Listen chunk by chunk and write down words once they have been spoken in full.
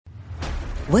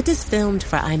What does filmed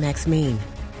for IMAX mean?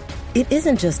 It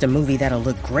isn't just a movie that'll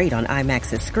look great on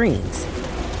IMAX's screens.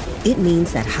 It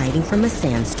means that hiding from a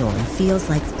sandstorm feels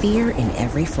like fear in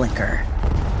every flicker.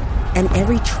 And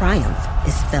every triumph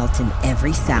is felt in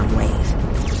every sound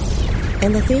wave.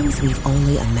 And the things we've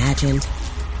only imagined,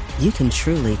 you can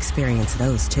truly experience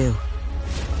those too.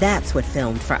 That's what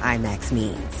filmed for IMAX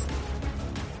means.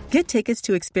 Get tickets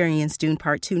to experience Dune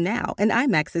Part 2 now and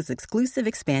IMAX's exclusive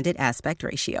expanded aspect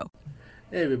ratio.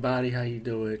 Hey everybody, how you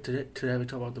doing? Today we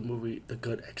talk about the movie The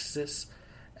Good Exorcist,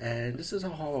 and this is a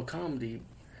horror comedy,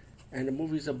 and the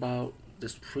movie's about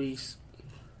this priest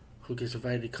who gets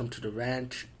invited to come to the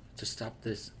ranch to stop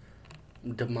this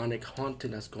demonic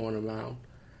haunting that's going around,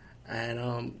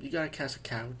 and you got a cast of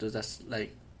characters that's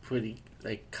like pretty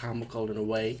like comical in a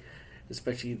way,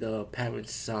 especially the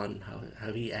parent's son,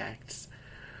 how he acts.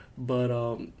 But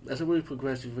as the movie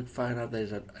progresses, we find out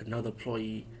there's another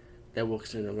employee that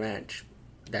works in the ranch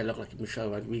that look like Michelle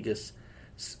Rodriguez,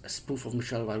 a spoof of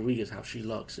Michelle Rodriguez, how she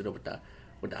looks, with the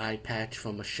eye patch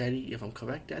from Machete, if I'm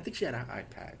correct. I think she had an eye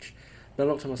patch. But a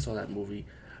long time I saw that movie.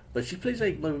 But she plays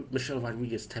like Michelle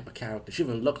Rodriguez type of character. She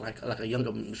even looked like a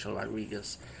younger Michelle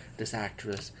Rodriguez, this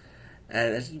actress.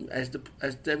 And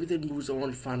as everything moves on,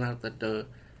 we find out that the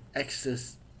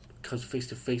Exorcist comes face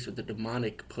to face with the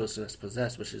demonic person that's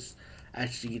possessed, which is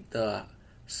actually the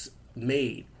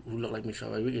maid who looked like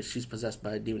Michelle Rodriguez. She's possessed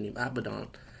by a demon named Abaddon,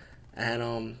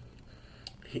 and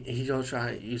he's gonna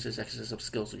try to use his exorcism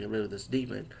skills to get rid of this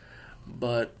demon.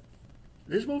 But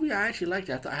this movie, I actually liked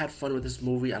it. I had fun with this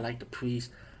movie. I liked the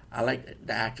priest. I liked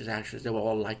the actors. They were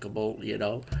all likable,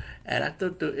 And I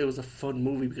thought that it was a fun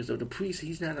movie because of the priest.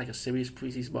 He's not like a serious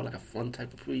priest. He's more like a fun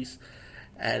type of priest.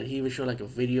 And he even showed like a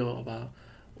video about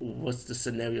what's the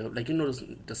scenario, like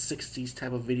the 60s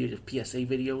type of video, the PSA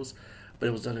videos, but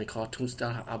it was done in cartoon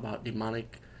style about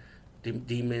demonic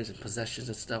demons and possessions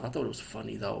and stuff. I thought it was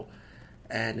funny though,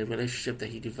 and the relationship that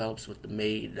he develops with the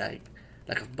maid,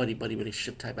 like a buddy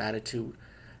relationship type attitude.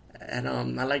 And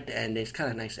I like the ending. It's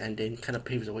kind of a nice ending. Kind of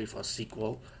paves the way for a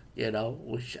sequel,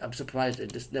 which I'm surprised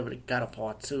that this never got a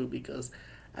part 2 because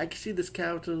I can see this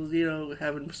character,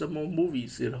 having some more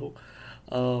movies, The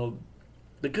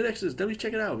Good Exorcist, definitely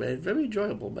check it out, man. Very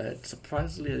enjoyable, man.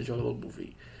 Surprisingly enjoyable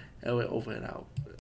movie. And we're over and out.